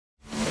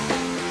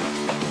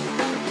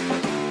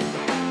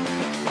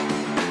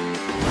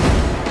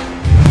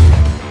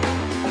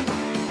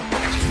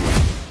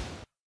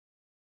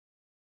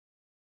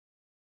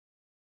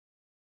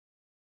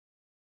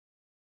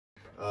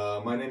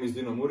My name is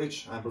Dino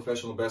Muric. I'm a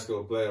professional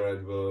basketball player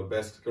at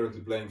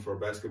currently playing for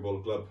basketball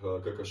club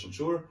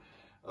Crkva.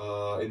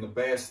 In the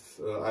past,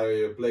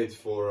 I played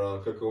for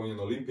Crkva Union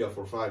Olympia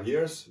for 5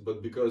 years,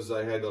 but because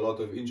I had a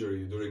lot of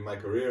injury during my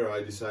career,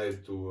 I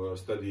decided to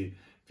study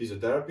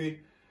physiotherapy.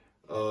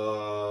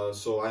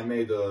 So I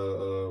made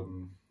a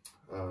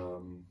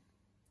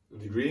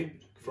degree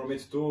from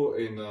it too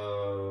in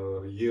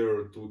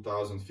year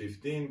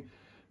 2015.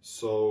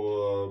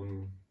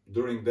 So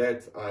during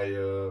that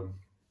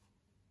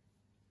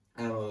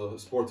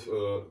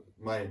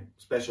my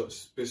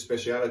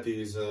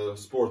specialty is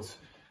sport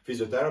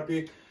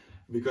physiotherapy,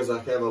 because I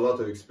have a lot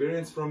of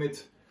experience from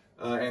it,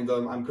 and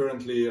I'm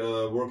currently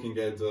working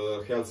at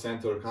the health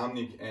center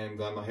Kamnik, and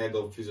I'm a head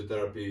of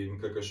physiotherapy in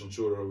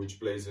Crkva, which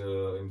plays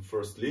in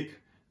first league,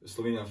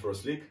 Slovenian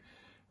first league.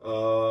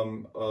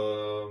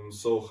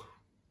 So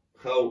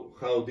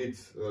how did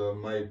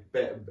my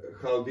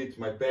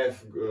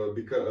path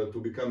to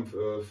become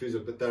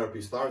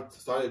physiotherapy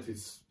started?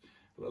 It's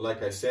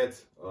like I said,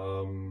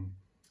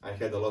 I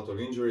had a lot of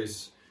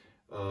injuries,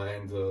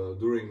 and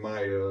during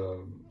my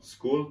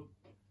school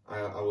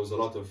I was a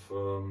lot of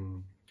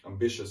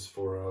ambitious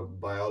for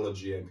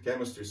biology and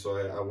chemistry, so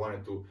I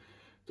wanted to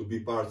be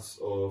part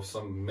of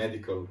some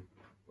medical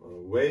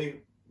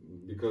way.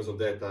 Because of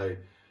that, I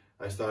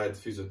started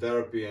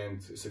physiotherapy,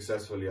 and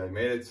successfully I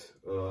made it.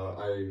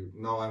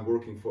 Now I'm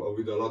working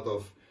with a lot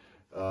of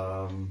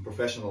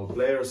professional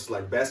players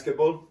like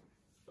basketball.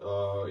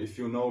 If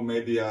you know,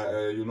 maybe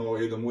you know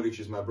Muric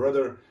is my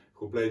brother,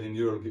 who played in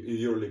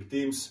EuroLeague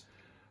teams.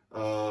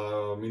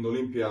 In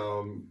Olympia,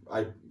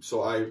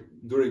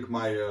 during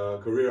my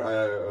career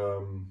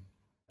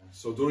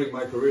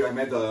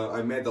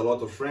I made a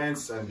lot of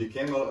friends and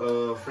became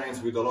friends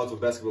with a lot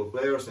of basketball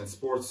players and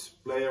sports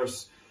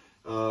players.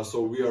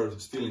 So we are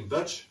still in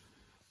touch.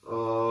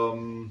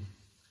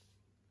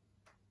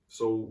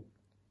 So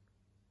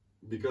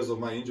because of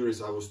my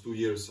injuries, I was 2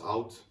 years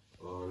out,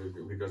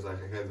 because I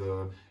had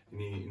a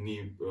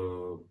knee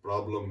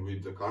problem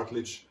with the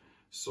cartilage.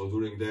 So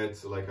during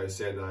that, like I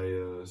said,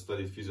 I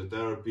studied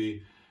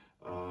physiotherapy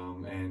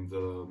and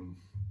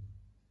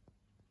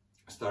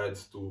started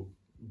to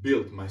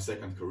build my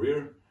second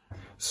career.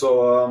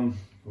 So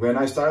when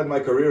I started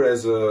my career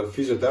as a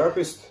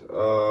physiotherapist,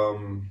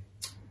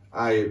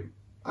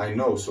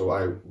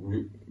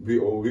 we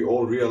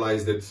all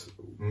realized that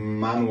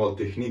manual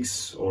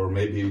techniques, or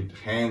maybe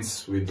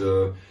hands with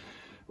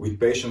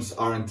patients,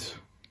 aren't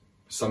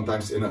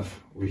sometimes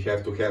enough. We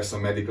have to have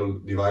some medical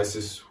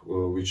devices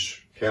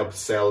which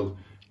helps the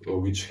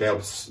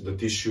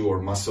tissue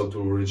or muscle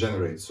to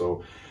regenerate.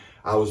 So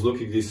I was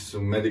looking at these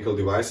medical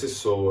devices.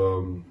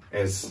 So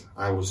as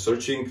I was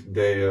searching,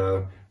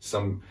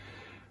 some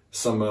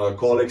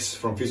colleagues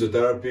from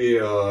physiotherapy,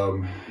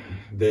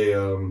 they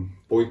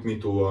point me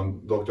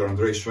to Dr.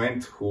 Andrej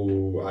Švent,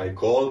 who I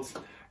called,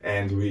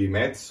 and we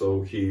met.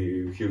 So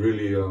he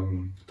really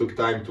took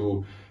time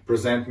to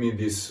present me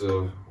this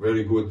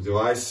very good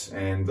device,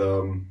 and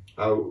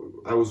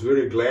I was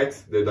very glad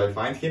that I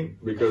find him,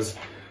 because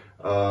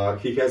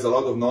he has a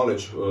lot of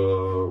knowledge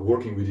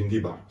working with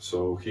Indiba.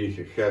 So he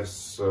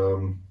has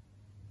a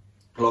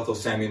lot of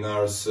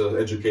seminars,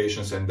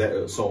 educations,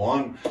 and so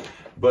on.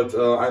 But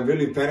I'm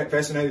really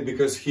fascinated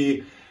because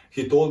he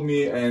told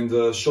me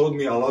and showed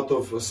me a lot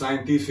of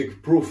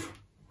scientific proof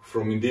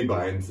from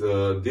Indiba, and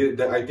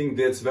I think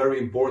that's very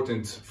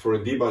important for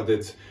Indiba,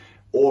 that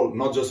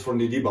not just for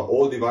Indiba,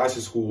 all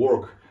devices who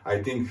work,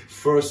 I think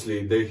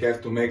firstly they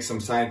have to make some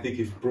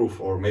scientific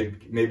proof, or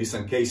maybe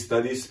some case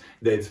studies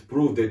that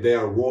prove that they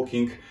are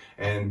working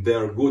and they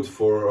are good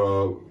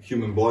for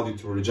human body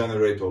to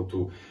regenerate, or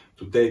to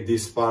take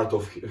this part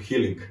of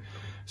healing.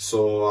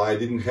 So I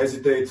didn't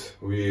hesitate.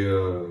 We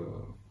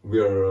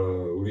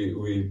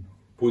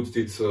put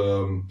it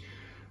to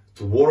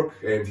work,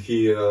 and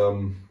he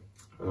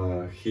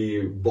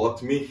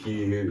bought me,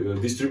 he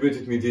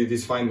distributed me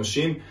this fine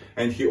machine,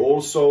 and he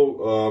also,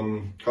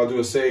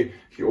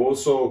 he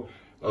also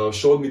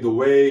showed me the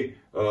way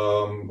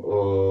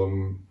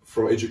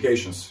for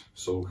educations.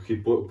 So he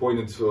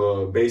pointed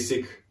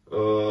basic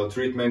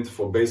treatment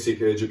for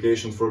basic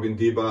education for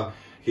Indiba.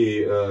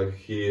 He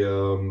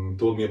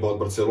told me about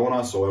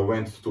Barcelona, so I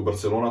went to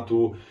Barcelona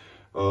to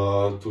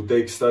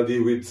take study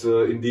with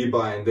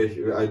Indiba, and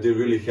they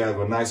really have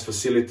a nice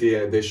facility,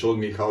 and they showed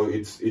me how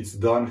it's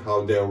done,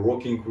 how they are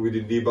working with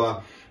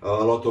Indiba,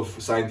 a lot of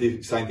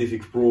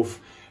scientific proof,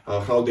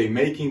 how they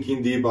making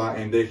Indiba,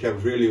 and they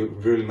have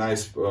really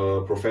nice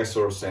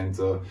professors and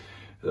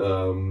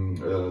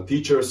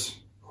teachers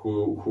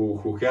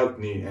who helped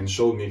me and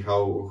showed me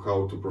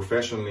how to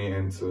professionally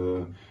and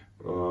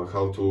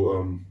how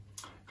do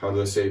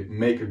I say,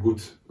 make a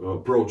good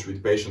approach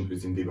with patients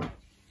with Indiba.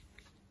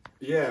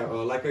 Yeah,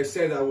 like I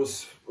said, I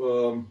was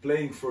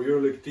playing for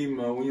EuroLeague team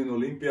Union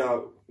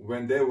Olympia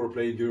when they were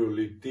playing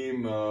EuroLeague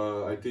team.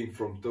 I think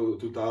from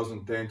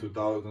 2010 to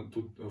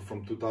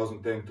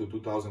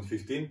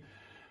 2015.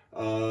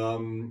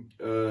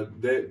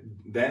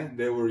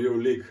 They were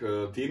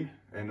EuroLeague team,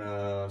 and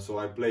so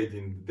I played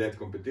in that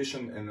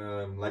competition.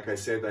 And like I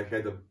said, I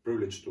had the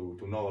privilege to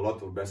know a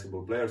lot of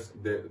basketball players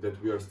that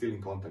we are still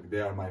in contact.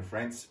 They are my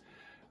friends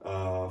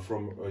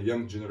from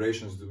young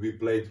generations. We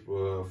played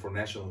for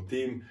national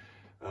team.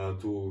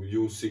 To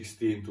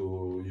U16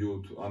 to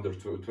U under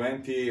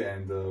 20,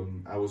 and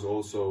I was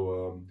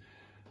also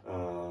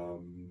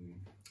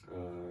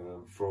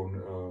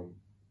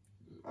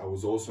I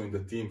was also in the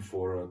team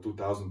for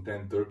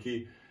 2010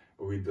 Turkey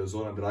with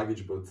Zoran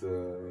Dragic, but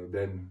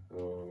then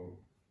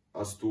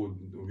us two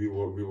we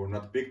were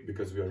not picked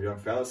because we are young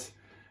fellas.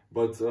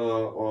 But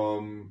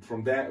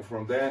from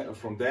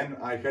then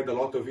I had a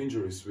lot of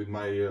injuries with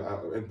my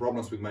and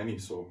problems with my knee.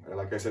 So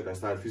like I said, I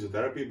started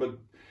physiotherapy, but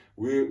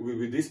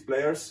with these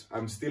players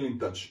I'm still in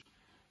touch.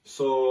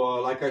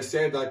 So like I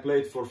said, I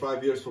played for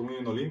 5 years for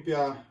Union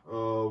Olympia,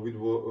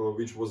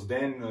 which was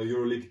then a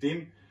EuroLeague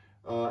team,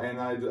 and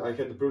I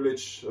had the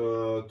privilege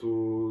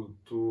to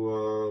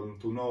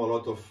know a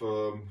lot of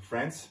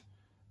friends,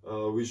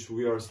 which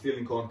we are still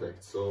in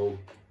contact. So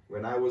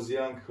when I was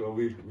young,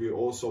 we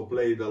also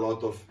played a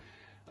lot of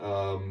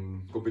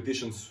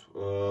competitions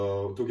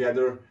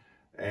together,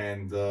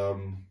 and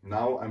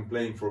now I'm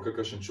playing for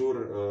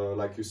Kakašančur.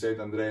 Like you said,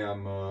 Andrei,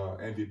 I'm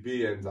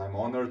MVP, and I'm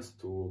honored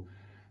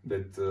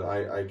that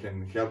I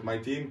can help my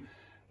team.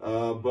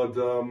 But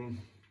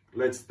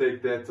let's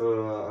take that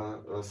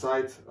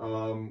aside.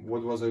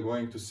 What was I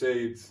going to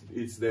say?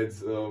 It's that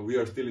we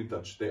are still in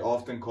touch. They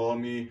often call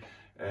me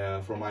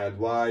for my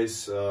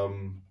advice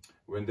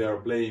when they are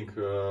playing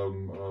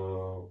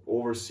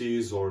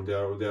overseas, or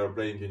they are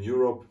playing in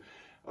Europe.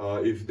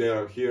 If they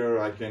are here,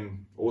 I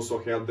can also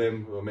help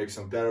them make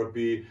some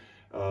therapy.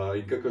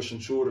 In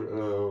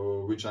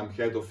Kakašančur, which I'm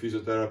head of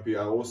physiotherapy,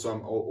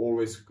 I'm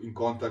always in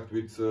contact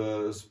with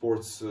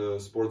sports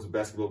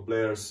basketball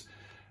players,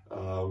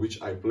 which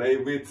I play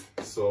with.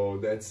 So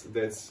that's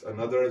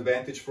another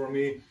advantage for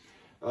me,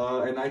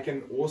 and I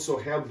can also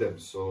help them.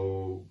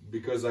 So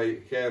because I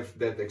have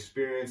that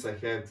experience, I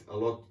had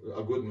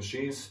a good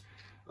machines,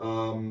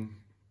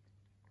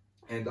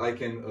 and I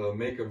can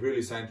make a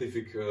really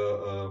scientific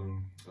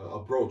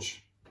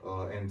approach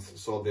and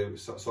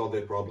solve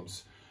their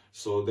problems.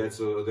 So that's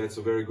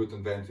a very good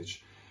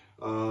advantage,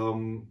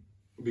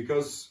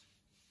 because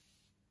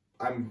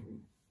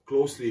I'm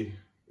closely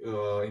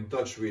in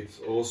touch with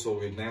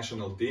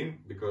national team,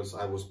 because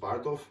I was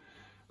part of,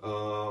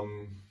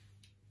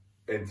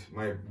 and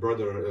my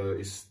brother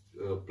is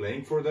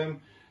playing for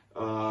them.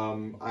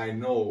 I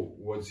know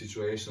what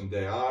situation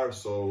they are,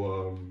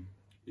 so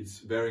it's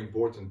very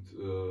important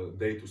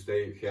they to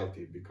stay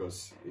healthy,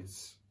 because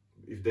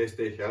if they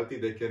stay healthy,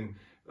 they can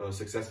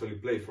successfully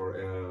play for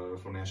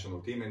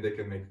national team, and they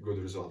can make good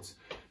results.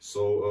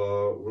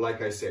 So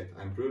like I said,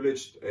 I'm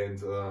privileged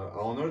and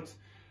honored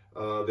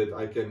that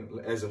I can,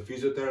 as a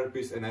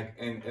physiotherapist and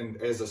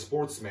as a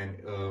sportsman,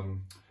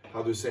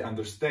 how do you say,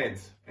 understand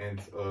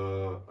and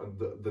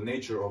the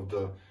nature of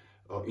the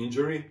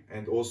injury,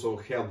 and also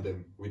help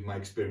them with my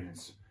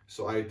experience.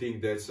 So I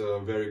think that's a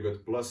very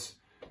good plus,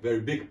 very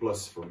big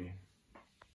plus for me.